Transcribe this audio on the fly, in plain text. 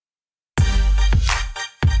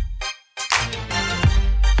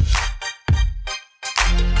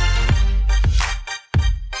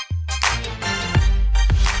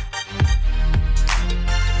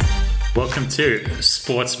to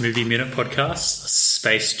Sports Movie Minute Podcast,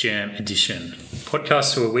 Space Jam Edition.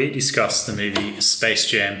 Podcast where we discuss the movie Space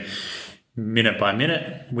Jam minute by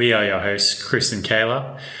minute. We are your hosts, Chris and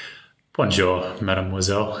Kayla. Bonjour,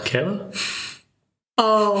 Mademoiselle Kayla.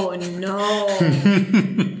 Oh, no.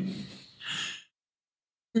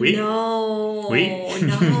 No.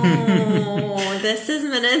 This is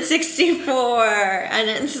minute 64, and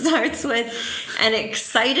it starts with an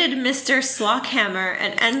excited Mr. Slockhammer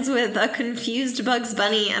and ends with a confused Bugs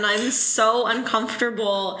Bunny, and I'm so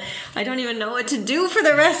uncomfortable. I don't even know what to do for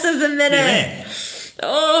the rest of the minute. Yeah.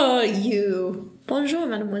 Oh, you. Bonjour,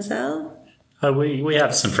 mademoiselle. We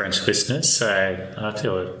have some French listeners, so I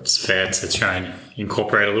feel it's fair to try and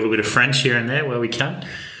incorporate a little bit of French here and there where we can.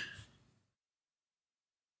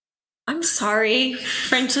 I'm sorry.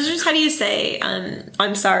 French listeners, how do you say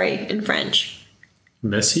I'm sorry in French?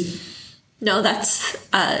 Merci? No, that's,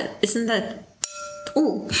 isn't that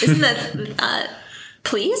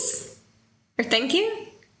please? Or thank you?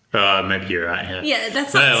 Maybe you're right, yeah. Yeah,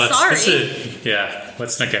 that's not sorry.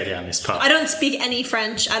 Let's not go down this path. I don't speak any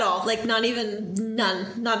French at all, like not even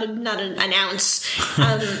none, not an ounce.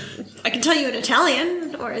 I can tell you in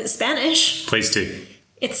Italian or Spanish. Please do.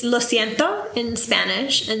 It's lo siento in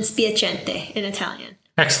Spanish and spiacente in Italian.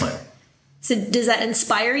 Excellent. So does that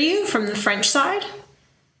inspire you from the French side?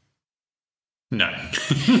 No.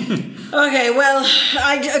 Okay, well,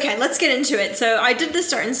 let's get into it. So I did the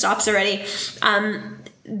start and stops already.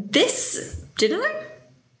 Didn't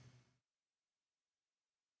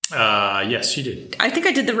I? Yes, you did. I think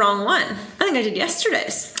I did the wrong one. I think I did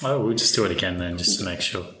yesterday's. Oh, we'll just do it again then, just to make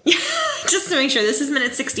sure. Just to make sure. This is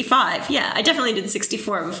minute 65. Yeah, I definitely did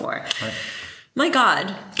 64 before. Right. My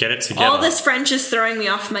God. Get it together. All this French is throwing me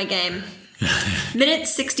off my game. Minute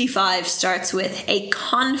 65 starts with a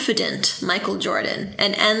confident Michael Jordan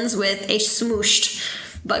and ends with a smooshed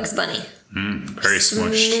Bugs Bunny. Very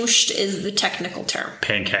smooshed. Smooshed is the technical term.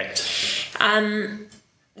 Pancaked.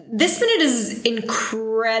 This minute is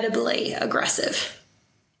incredibly aggressive.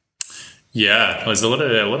 Yeah, there's a lot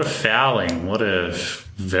of fouling, a lot of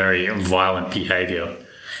very violent behaviour.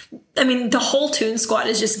 I mean, the whole Toon Squad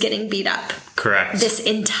is just getting beat up. Correct. This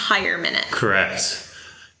entire minute. Correct.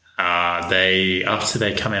 After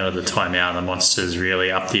they come out of the timeout, the Monsters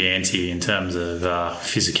really up the ante in terms of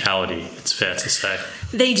physicality, it's fair to say.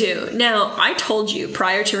 They do. Now, I told you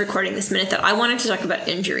prior to recording this minute that I wanted to talk about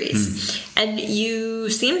injuries. And you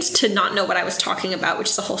seemed to not know what I was talking about, which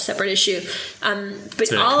is a whole separate issue.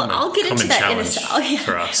 But I'll get into that in a second.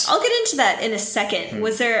 I'll get into that in a second.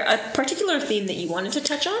 Was there a particular theme that you wanted to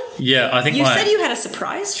touch on? Yeah, I think you said you had a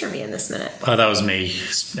surprise for me in this minute. Oh, that was me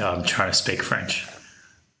trying to speak French.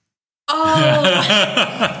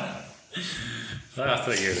 Oh. I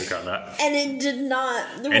thought you would have got that. And it did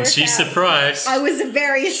not work And she's out. Surprised. I was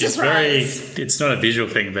very surprised. It's not a visual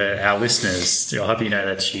thing, but our listeners, I hope you know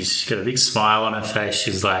that she's got a big smile on her face.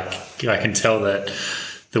 She's like, I can tell that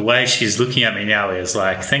the way she's looking at me now is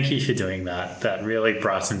like, thank you for doing that. That really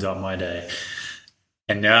brightened up my day.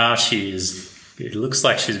 And now it looks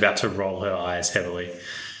like she's about to roll her eyes heavily.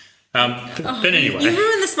 But anyway. You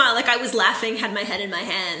ruined the smile. Like I was laughing, had my head in my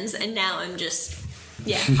hands, and now I'm just...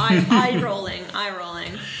 Yeah, eye rolling.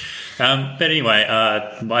 But anyway,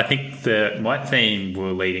 I think my theme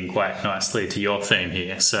will lead in quite nicely to your theme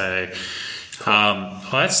here. So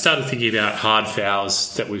I started thinking about hard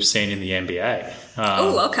fouls that we've seen in the NBA.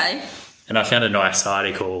 Okay. And I found a nice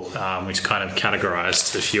article which kind of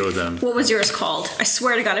categorized a few of them. What was yours called? I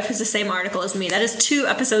swear to God, if it's the same article as me, that is 2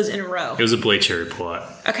 episodes in a row. It was a Bleacher Report.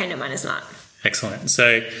 Okay, no, mine is not. Excellent.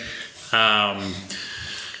 So...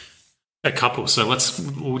 a couple. So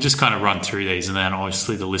we'll just kind of run through these, and then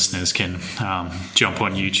obviously the listeners can jump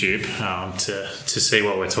on YouTube to see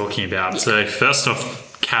what we're talking about. Yeah. So first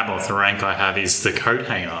off, cab off the rank I have is the coat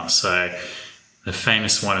hanger. So the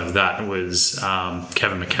famous one of that was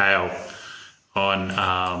Kevin McHale on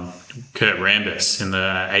Kurt Rambis in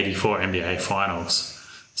the 84 NBA Finals.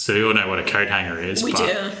 So we all know what a coat hanger is. We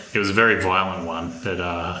do. It was a very violent one that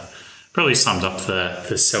probably summed up the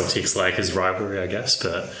Celtics-Lakers rivalry, I guess,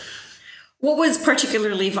 but... What was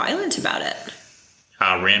particularly violent about it?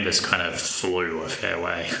 Rambis kind of flew a fair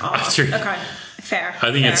way. Okay, fair.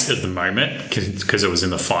 I think it's at the moment, because it was in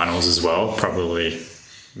the finals as well, probably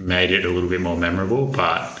made it a little bit more memorable.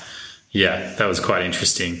 But, yeah, that was quite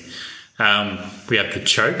interesting. We have the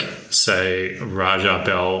choke. So, Raja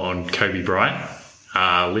Bell on Kobe Bryant.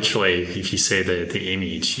 Literally, if you see the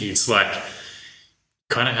image, it's like...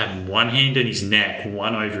 kind of had one hand in his neck,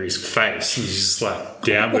 one over his face. He's just like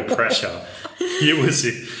downward pressure. It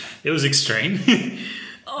was extreme.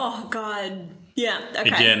 Oh God. Yeah. Okay.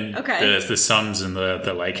 Again, okay. the Suns and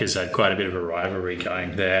the Lakers had quite a bit of a rivalry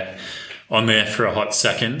going there for a hot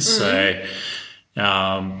second. So,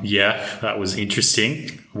 that was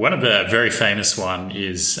interesting. One of the very famous one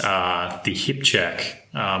is the hip check,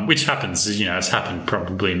 which happens, it's happened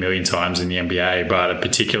probably a million times in the NBA, but a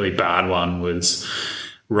particularly bad one was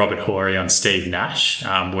Robert Horry on Steve Nash,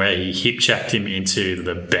 where he hip checked him into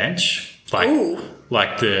the bench, where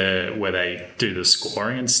they do the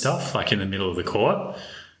scoring and stuff, like in the middle of the court.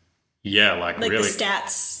 Yeah, like really. The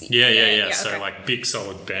stats. Yeah. So okay. Big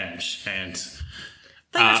solid bench. And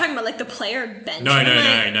I thought you were talking about the player bench. No.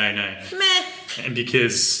 Meh. And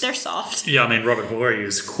because they're soft. Yeah, Robert Horry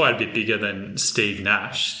was quite a bit bigger than Steve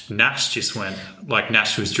Nash. Nash just went,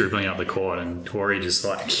 Nash was dribbling up the court and Horry just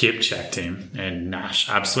hip checked him and Nash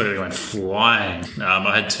absolutely went flying.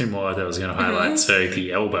 I had two more that I was going to highlight. So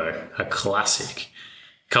the elbow, a classic.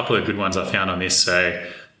 A couple of good ones I found on this. So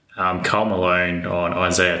Karl Malone on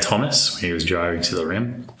Isaiah Thomas when he was driving to the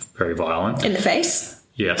rim. Very violent. In the face?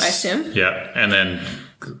 Yes. I assume. Yeah. And then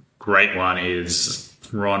great one is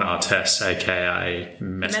Ron Artest, a.k.a.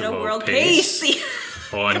 Meta World Peace.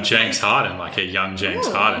 On James Harden, a young James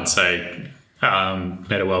Harden. So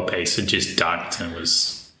Meta World Peace had just dunked and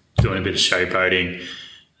was doing a bit of showboating.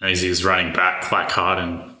 And as he was running back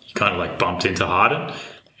Harden, he kind of bumped into Harden.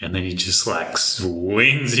 And then he just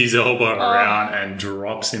swings his elbow around and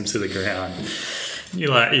drops him to the ground.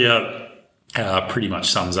 You're pretty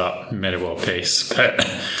much sums up Meta World Peace. But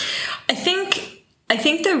I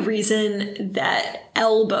think the reason that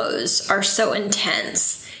elbows are so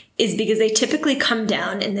intense is because they typically come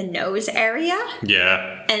down in the nose area.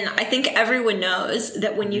 Yeah. And I think everyone knows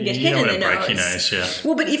that when you get hit in the nose. Break your nose, yeah.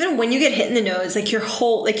 Well, but even when you get hit in the nose,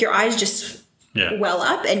 your eyes just well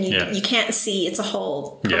up and you can't see. It's a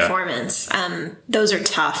whole performance. Those are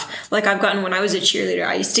tough. I've gotten, when I was a cheerleader,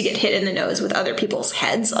 I used to get hit in the nose with other people's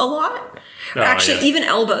heads a lot. Even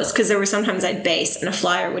elbows, because there were sometimes I'd base and a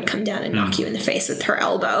flyer would come down and knock you in the face with her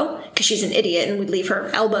elbow because she's an idiot and would leave her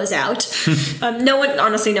elbows out. No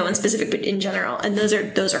one specific, but in general. And those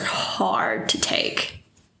are hard to take.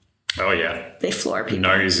 Oh yeah, they floor people.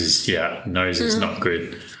 Nose is not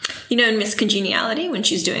good. In Miss Congeniality when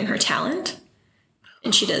she's doing her talent,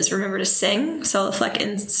 and she does remember to sing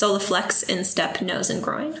Soliflex in step, nose, and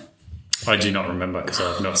groin. I do not remember because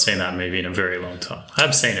I've not seen that movie in a very long time. I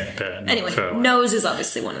have seen it, but anyway, nose is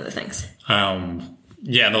obviously one of the things. And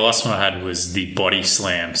the last one I had was the body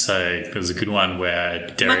slam. So there was a good one where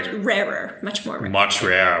Derek... Much more rare. Much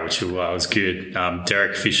rarer, which was good.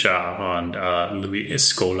 Derek Fisher on Louis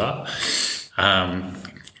Escola. I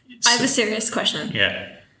have a serious question. Yeah.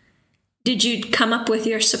 Did you come up with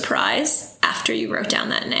your surprise after you wrote down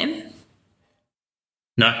that name?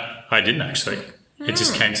 No, I didn't actually. It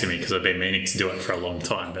just came to me because I've been meaning to do it for a long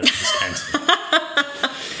time, but it just came to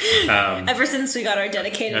me. Ever since we got our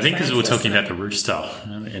dedicated I think because we were talking about the rooster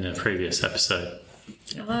in a previous episode.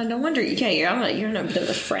 No wonder. You're on a bit of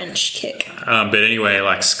a French kick. But anyway,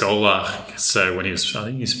 Scola, so when I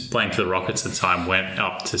think he was playing for the Rockets at the time, went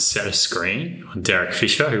up to set a screen on Derek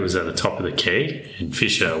Fisher, who was at the top of the key, and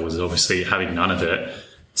Fisher was obviously having none of it.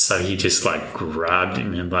 So he just grabbed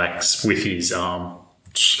him and with his arm,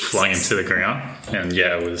 flung him to the ground. And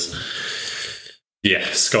it was,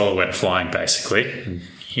 Scola went flying basically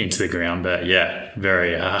into the ground. But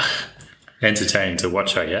very entertaining to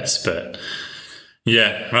watch, I guess. But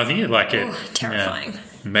I think you'd like it. Terrifying.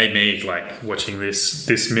 Made me watching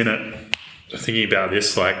this minute, thinking about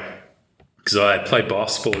this, because I played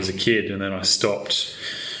basketball as a kid and then I stopped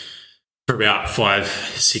for about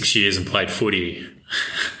 5-6 years and played footy.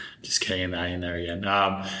 Just getting that in there again.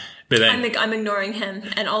 But then, I'm ignoring him,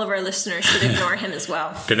 and all of our listeners should ignore him as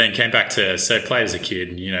well. But then came back to play as a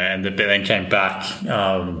kid, but then came back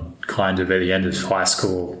kind of at the end of high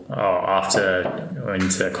school after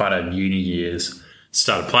into kind of uni years,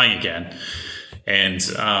 started playing again. And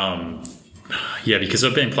because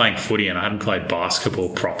I've been playing footy and I hadn't played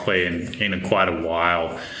basketball properly in quite a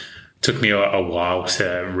while. It took me a while to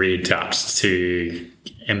readapt to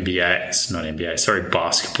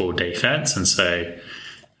basketball defense. And so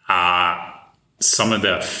some of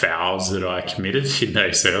the fouls that I committed in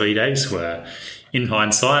those early days were, in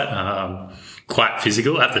hindsight, quite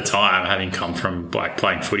physical. At the time, having come from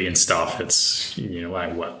playing footy and stuff, it's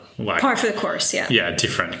par for the course,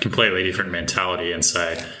 completely different mentality. And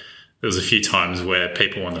so there was a few times where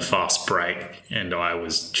people on the fast break and I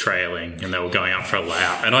was trailing and they were going up for a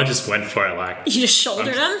layup and I just went for it. You just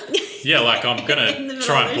shouldered them? Yeah, I'm going to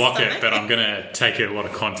try and block it, but I'm going to take a lot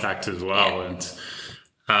of contact as well. Yeah.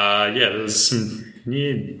 And there was some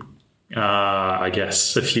I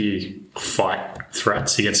guess, a few fight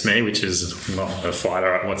threats against me, which is not a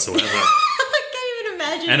fight whatsoever. I can't even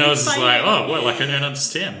imagine. And I was just like, oh, what? Like, I don't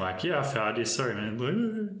understand. Like, yeah, I found you. Sorry,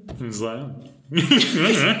 man. It was like,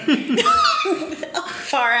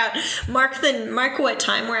 far out. Mark what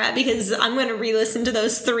time we're at, because I'm going to re-listen to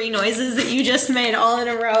those 3 noises that you just made all in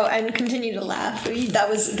a row and continue to laugh. That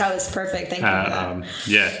was perfect. Thank you for that.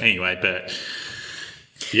 Yeah. Anyway, but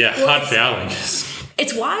yeah, hard fouling.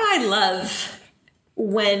 It's why I love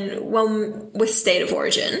when with State of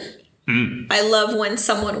Origin. I love when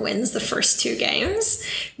someone wins the first 2 games,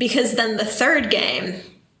 because then the third game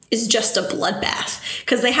is just a bloodbath,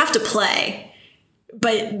 because they have to play.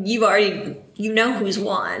 But you know who's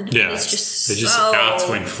won. Yeah, it's just they're just out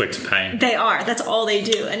to inflict pain. They are. That's all they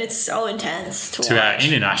do, and it's so intense to watch. To our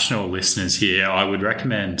international listeners here, I would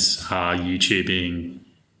recommend YouTubing.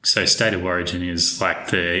 So State of Origin is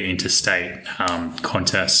like the interstate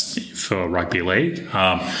contest for rugby league.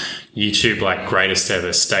 YouTube like greatest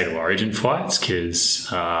ever State of Origin fights, because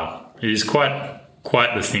it is quite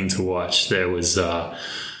the thing to watch.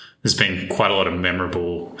 There's been quite a lot of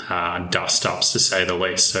memorable dust-ups, to say the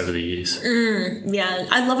least, over the years. Yeah,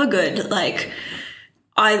 I love a good,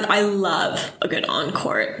 I love a good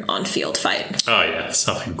on-court, on-field fight. Oh, yeah, it's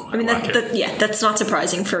nothing quite like it. That's not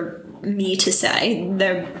surprising for me to say.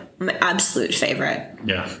 They're my absolute favorite.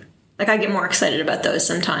 Yeah. Like, I get more excited about those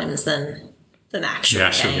sometimes than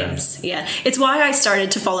actual games. Yeah. It's why I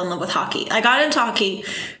started to fall in love with hockey. I got into hockey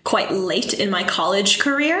quite late in my college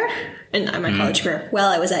career. College career while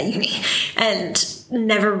I was at uni, and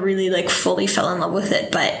never really fully fell in love with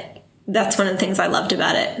it. But that's one of the things I loved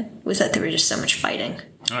about it, was that there was just so much fighting.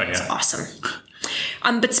 Oh yeah, it's awesome.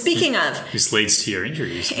 But speaking of, this leads to your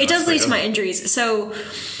injuries. It does lead to my injuries. So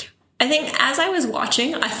I think as I was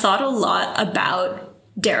watching, I thought a lot about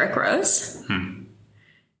Derrick Rose.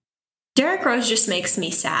 Derrick Rose just makes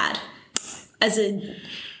me sad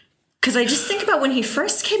because I just think about when he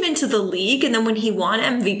first came into the league, and then when he won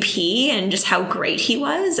MVP, and just how great he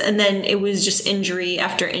was. And then it was just injury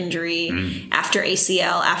after injury, after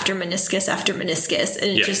ACL, after meniscus,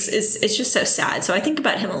 and it's just so sad. So I think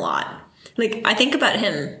about him a lot. I think about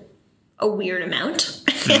him a weird amount,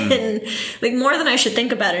 and more than I should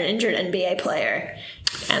think about an injured NBA player.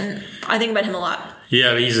 And I think about him a lot.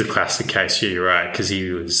 Yeah, he's a classic case. Yeah, you're right, because he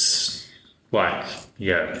was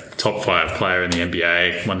top 5 player in the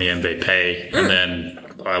NBA, won the MVP, and then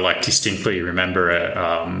I distinctly remember it.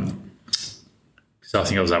 So I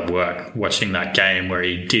think I was at work watching that game where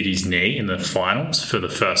he did his knee in the finals for the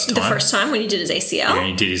first time. The first time when he did his ACL? Yeah,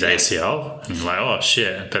 he did his ACL. And oh,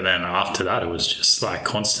 shit. But then after that, it was just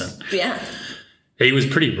constant. Yeah. He was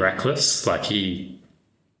pretty reckless. He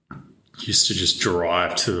used to just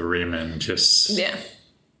drive to the rim and just... Yeah.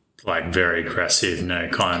 Very aggressive, no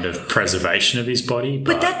kind of preservation of his body.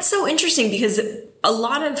 But that's so interesting, because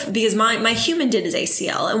my human did his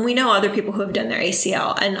ACL, and we know other people who have done their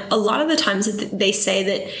ACL, and a lot of the times they say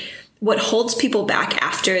that what holds people back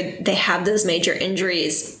after they have those major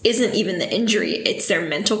injuries isn't even the injury, it's their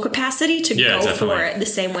mental capacity to go for it the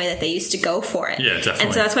same way that they used to go for it. Yeah, definitely.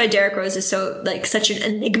 And so that's why Derrick Rose is so such an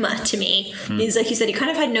enigma to me. He's like you said, he kind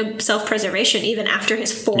of had no self-preservation even after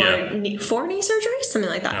his four knee surgeries, something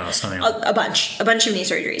like that. A bunch of knee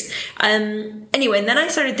surgeries. Anyway, and then I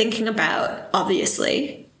started thinking about,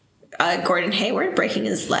 obviously, Gordon Hayward breaking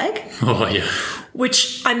his leg. Oh, yeah.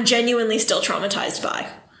 Which I'm genuinely still traumatized by.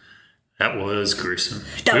 That was gruesome.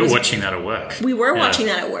 We were watching that at work. We were watching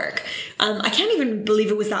that at work. I can't even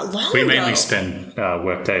believe it was that long ago. We mainly spend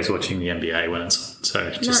work days watching the NBA when it's on.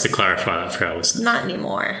 So just to clarify that for our listeners. Not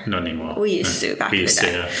anymore. We used to back in the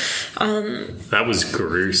day. That was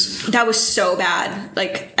gruesome. That was so bad.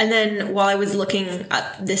 And then while I was looking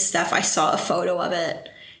at this stuff, I saw a photo of it.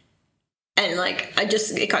 And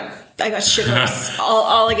I got shivers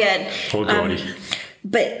all again. Poor Gordy.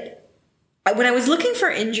 But when I was looking for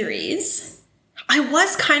injuries, I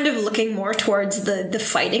was kind of looking more towards the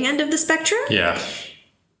fighting end of the spectrum. Yeah.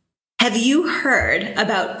 Have you heard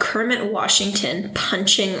about Kermit Washington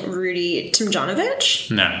punching Rudy Tomjanovich?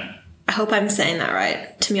 No. I hope I'm saying that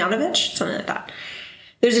right. Tomjanovich? Something like that.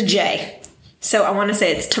 There's a J. So I want to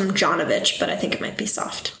say it's Tomjanovich, but I think it might be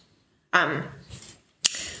soft.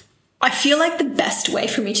 I feel like the best way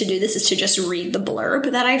for me to do this is to just read the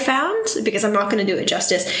blurb that I found, because I'm not going to do it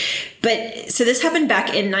justice. But so this happened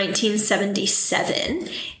back in 1977,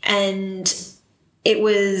 and it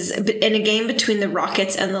was in a game between the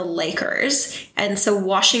Rockets and the Lakers. And so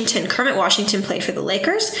Kermit Washington played for the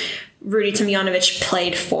Lakers. Rudy Tomjanovich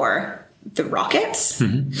played for the Rockets.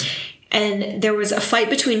 Mm-hmm. And there was a fight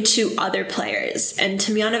between 2 other players, and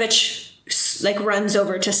Tomjanovich like runs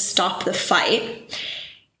over to stop the fight,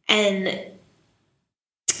 and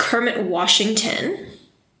Kermit Washington.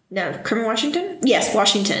 Yes,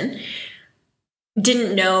 Washington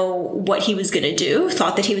didn't know what he was going to do,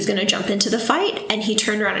 thought that he was going to jump into the fight, and he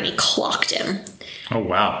turned around and he clocked him. Oh,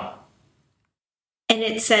 wow. And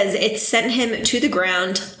it says it sent him to the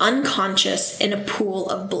ground, unconscious, in a pool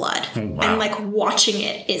of blood. Oh, wow. And, like, watching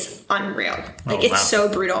it is unreal. Like, it's so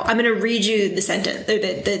brutal. I'm going to read you the sentence, or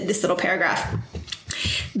this little paragraph.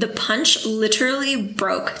 The punch literally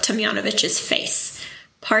broke Tomljanovich's face.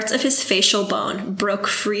 Parts of his facial bone broke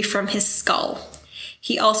free from his skull.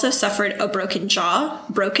 He also suffered a broken jaw,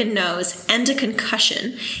 broken nose, and a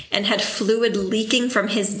concussion, and had fluid leaking from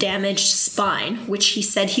his damaged spine, which he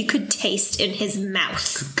said he could taste in his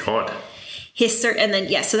mouth. Good God.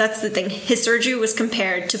 So that's the thing. His surgery was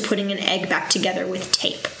compared to putting an egg back together with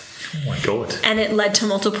tape. Oh my God. And it led to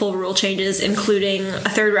multiple rule changes, including a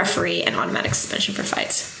third referee and automatic suspension for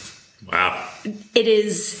fights. Wow. It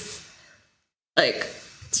is, like...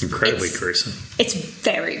 It's incredibly gruesome. It's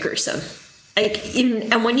very gruesome.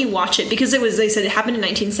 And when you watch it, because they said it happened in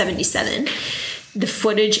 1977, the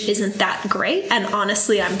footage isn't that great. And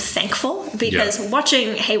honestly, I'm thankful, because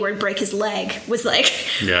watching Hayward break his leg was like,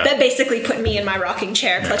 that basically put me in my rocking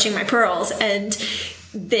chair, clutching my pearls. And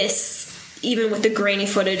this, even with the grainy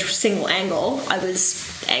footage, single angle, I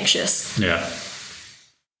was anxious. Yeah.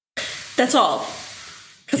 That's all.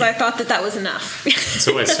 Because I thought that was enough. It's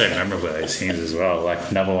always so memorable, those scenes as well.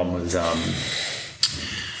 Like, another one was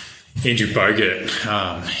Andrew Bogut,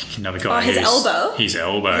 another guy. His elbow. His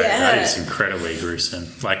elbow. Yeah. That is incredibly gruesome.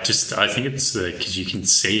 Like, just, I think it's because you can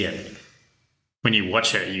see it. When you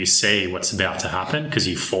watch it, you see what's about to happen because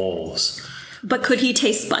he falls. But could he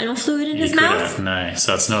taste spinal fluid in his mouth? No.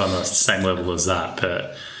 So it's not on the same level as that,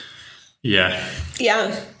 but yeah.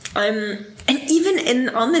 Yeah. And even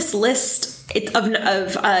on this list, it's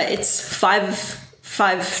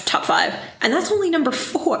five top 5, and that's only number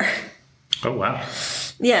 4. Oh wow!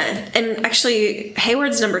 Yeah, and actually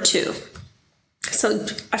Hayward's number 2. So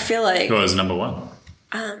I feel like what was number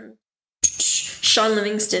 1? Shaun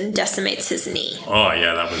Livingston decimates his knee. Oh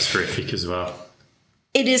yeah, that was horrific as well.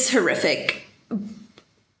 It is horrific,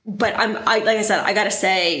 but like I said, I gotta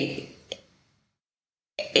say,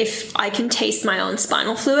 if I can taste my own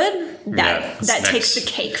spinal fluid, that takes the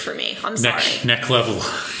cake for me. I'm sorry. Neck level.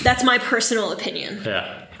 That's my personal opinion.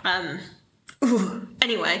 Yeah.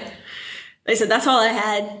 Anyway, like I said, that's all I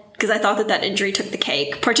had, because I thought that injury took the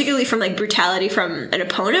cake, particularly from like brutality from an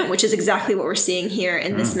opponent, which is exactly what we're seeing here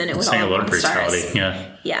in this minute with all a lot of of brutality.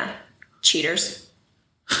 Stars. Yeah. Cheaters.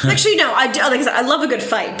 Actually, no. Like I said, I love a good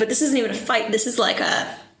fight, but this isn't even a fight. This is like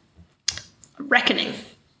a reckoning.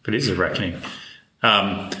 It is a reckoning.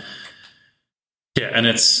 And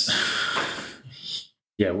it's,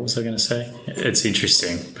 what was I going to say? It's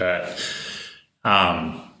interesting, but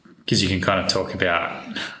because you can kind of talk about,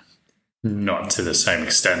 not to the same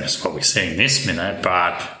extent as what we see in this minute,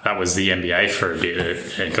 but that was the NBA for a bit.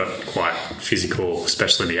 It got quite physical,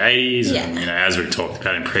 especially in the 80s. Yeah. And, as we talked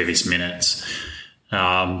about in previous minutes,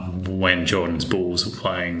 when Jordan's Bulls were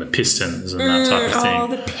playing the Pistons and that type of thing. Oh,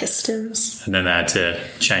 the Pistons. And then they had to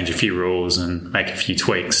change a few rules and make a few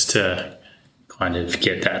tweaks to kind of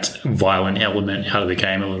get that violent element out of the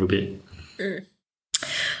game a little bit.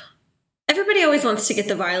 Everybody always wants to get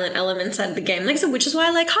the violent elements out of the game. Like I said, which is why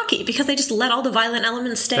I like hockey, because they just let all the violent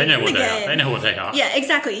elements stay in the game. They know what they are. Yeah,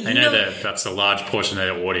 exactly. They know that that's a large portion of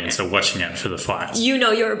their audience are watching it for the fights. You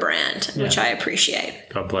know your brand, which I appreciate.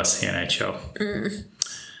 God bless the NHL.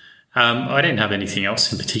 I didn't have anything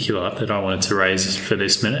else in particular that I wanted to raise for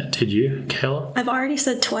this minute. Did you, Kayla? I've already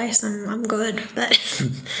said twice I'm good.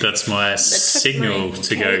 That's my signal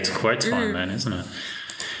to go to quote time then, isn't it?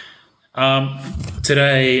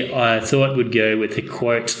 Today I thought we'd go with a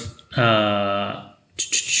quote.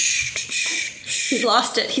 He's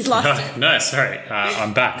lost it. No, sorry.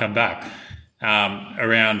 I'm back.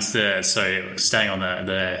 Around staying on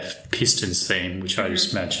the Pistons theme, which I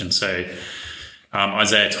just mentioned. So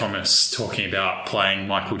Isaiah Thomas talking about playing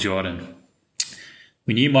Michael Jordan.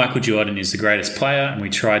 We knew Michael Jordan is the greatest player, and we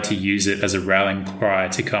tried to use it as a rallying cry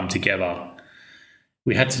to come together.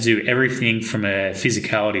 We had to do everything from a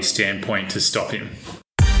physicality standpoint to stop him.